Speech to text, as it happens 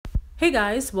Hey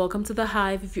guys, welcome to the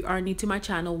Hive. If you are new to my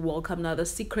channel, welcome. Now the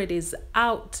secret is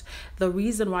out. The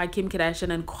reason why Kim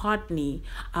Kardashian and Kourtney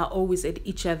are always at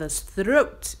each other's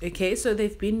throat. Okay, so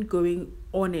they've been going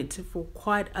on it for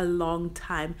quite a long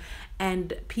time,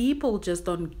 and people just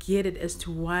don't get it as to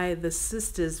why the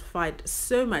sisters fight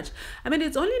so much. I mean,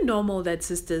 it's only normal that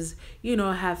sisters,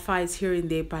 have fights here and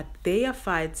there, but their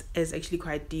fights is actually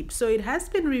quite deep. So it has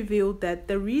been revealed that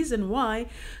the reason why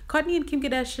Kourtney and Kim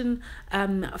Kardashian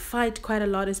fight quite a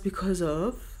lot is because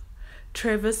of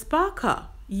Travis Barker.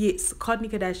 Yes, Kourtney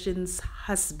Kardashian's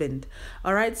husband.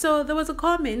 All right, so there was a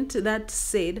comment that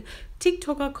said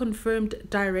TikToker confirmed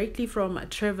directly from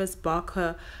Travis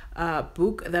Barker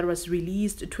book that was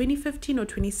released 2015 or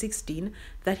 2016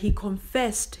 that he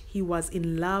confessed he was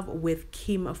in love with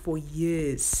Kim for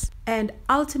years. And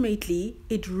ultimately,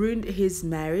 it ruined his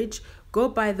marriage. Go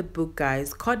buy the book,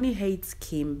 guys. Kourtney hates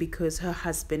Kim because her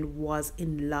husband was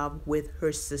in love with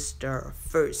her sister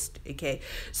first. Okay,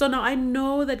 so now I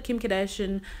know that Kim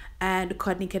Kardashian and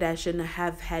Kourtney Kardashian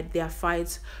have had their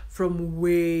fights from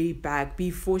way back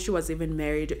before she was even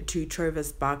married to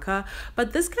Travis Barker,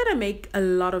 but this kind of make a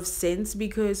lot of sense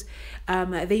because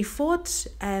they fought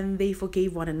and they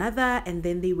forgave one another and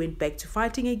then they went back to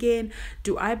fighting again.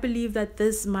 Do I believe that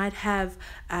this might have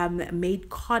made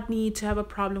Kourtney to have a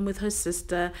problem with her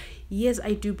sister? Yes,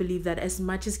 I do believe that. As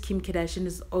much as Kim Kardashian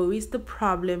is always the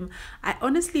problem, I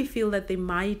honestly feel that there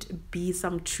might be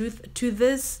some truth to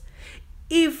this.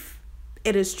 If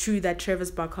it is true that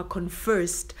Travis Barker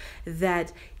confessed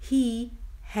that he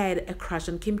had a crush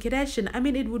on Kim Kardashian, I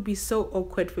mean, it would be so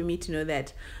awkward for me to know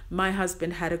that my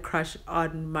husband had a crush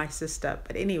on my sister.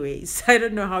 But anyways, I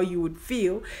don't know how you would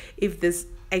feel if this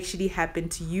actually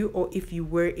happened to you, or if you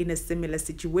were in a similar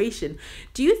situation.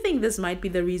 Do you think this might be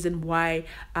the reason why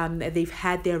they've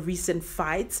had their recent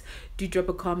fights? Do drop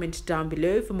a comment down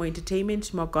below for more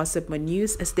entertainment, more gossip, more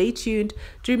news. Stay tuned.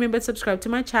 Do remember to subscribe to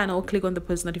my channel, click on the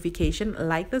post notification,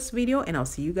 like this video, and I'll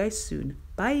see you guys soon.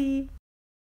 Bye.